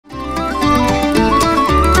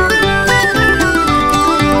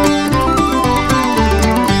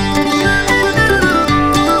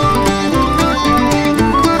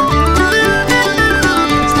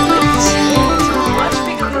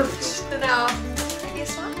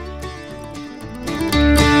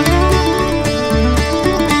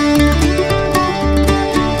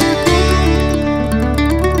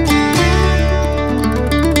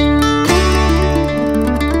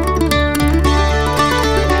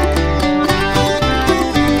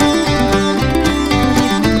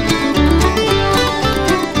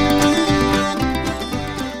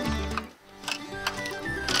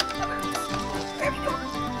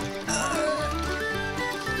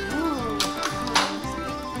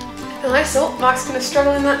Nice. Oh, Mark's going to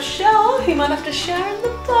struggle in that shower. He might have to share in the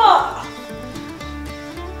bath.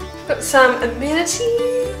 Got some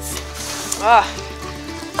amenities. Ah,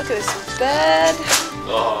 look at this bed.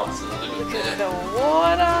 Oh, it's another good Look bed. at the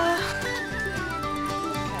water.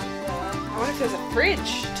 I wonder if there's a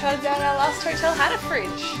fridge. Turns out our last hotel had a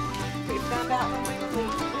fridge. We found out when we were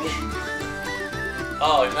leaving.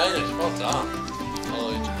 Oh, we made it. Well done.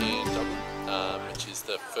 College in Dublin, which is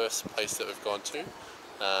the first place that we've gone to.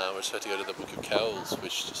 We just had to go to the Book of Kells,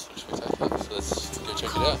 which just looks spectacular. So let's go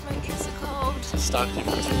check it out. It's so cold. So it's starting to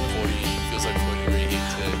feel like 40, feels like 40 degree heat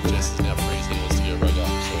to Jess is now freezing. Wants to go rug up.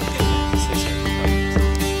 So stay tuned.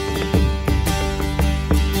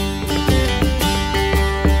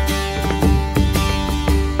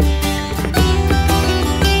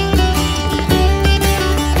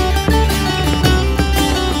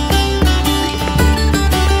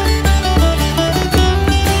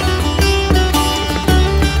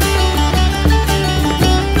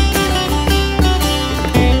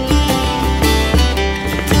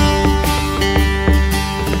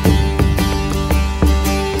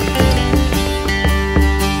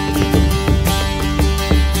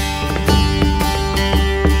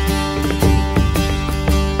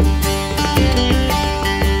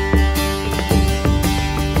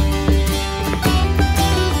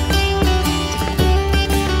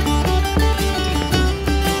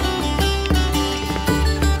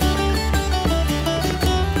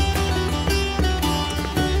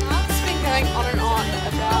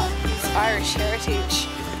 Heritage,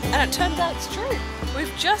 and it turns out it's true.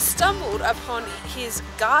 We've just stumbled upon his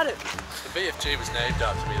garden. The BFG was named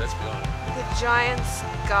after me, let's be honest. The Giant's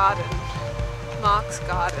Garden. Mark's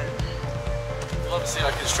garden. Well, obviously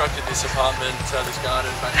I constructed this apartment, this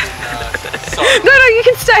garden back in... sorry. No, you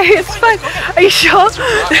can stay, it's fine. Are you sure?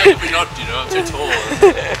 How could we not, you know, I'm too tall.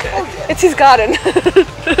 It's his garden.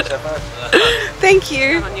 Thank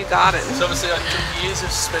you. On your garden. So obviously I took years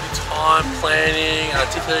of spending time planning,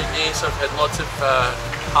 articulating this. I've had lots of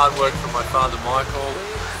hard work from my father Michael.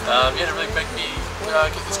 Yeah, to really make me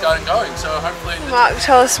get this garden going. So hopefully... Mark,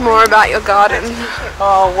 tell us more about your garden.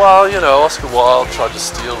 Oh, well, you know, Oscar Wilde tried to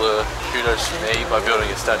steal the kudos from me by building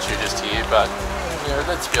a statue just here, but, you know,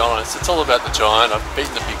 let's be honest, it's all about the giant. I've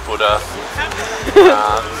beaten the big Buddha. You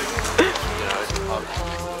know,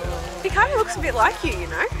 He kind of looks a bit like you, you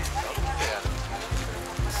know? yeah.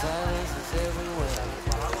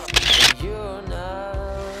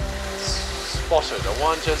 Spotted a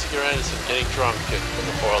one Jessica Anderson getting drunk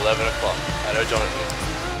before 11 o'clock at O'Donoghue.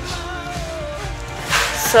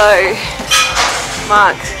 So,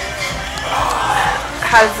 Mark,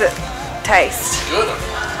 how does it taste? Good.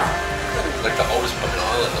 Like the oldest pub in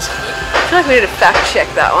Ireland or something. I feel like we need to fact check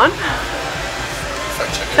that one.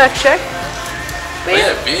 Fact check it. Fact check. Oh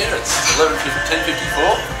yeah, beer. It's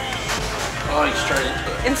 10:54. Oh, straight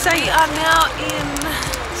into it. And so you are now in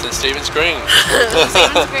St Stephen's Green.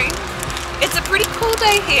 Stephen's Green. It's a pretty cool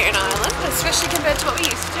day here in Ireland, especially compared to what we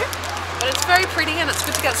used to. But it's very pretty and it's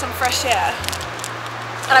good to get some fresh air.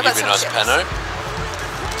 And I've got some nice chips. pano.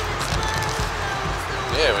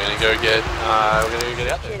 Yeah, we're gonna go get out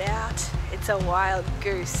there. Get out. It's a wild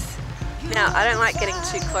goose. Now, I don't like getting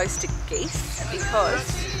too close to geese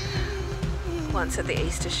because once at the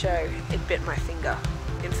Easter show, it bit my finger.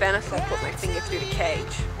 In fairness, I put my finger through the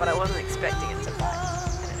cage, but I wasn't expecting it to bite,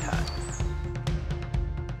 and it hurt.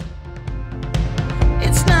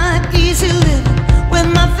 It's not easy living with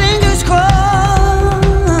my fingers crossed.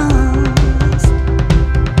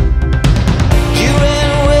 You ran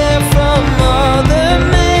away from all the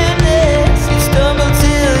madness. You stumbled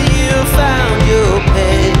till you found your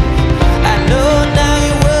pace. I know now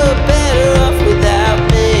you were better off without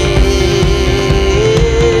me.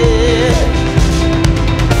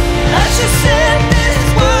 I should set this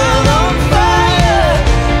world on fire.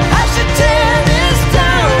 I should tear this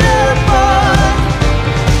town apart.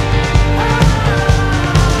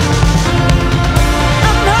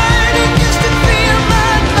 I'm hurting just to feel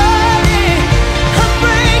my body. I'm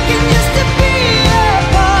breaking just to be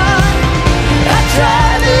apart. I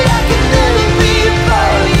try but I can never be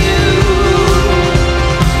for you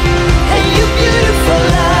and your beautiful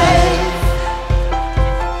life.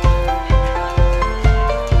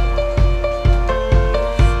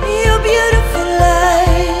 Your beautiful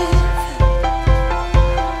life.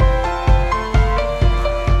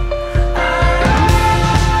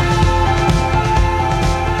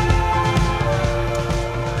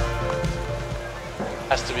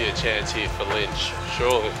 Has to be a chance here for Lynch,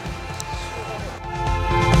 surely.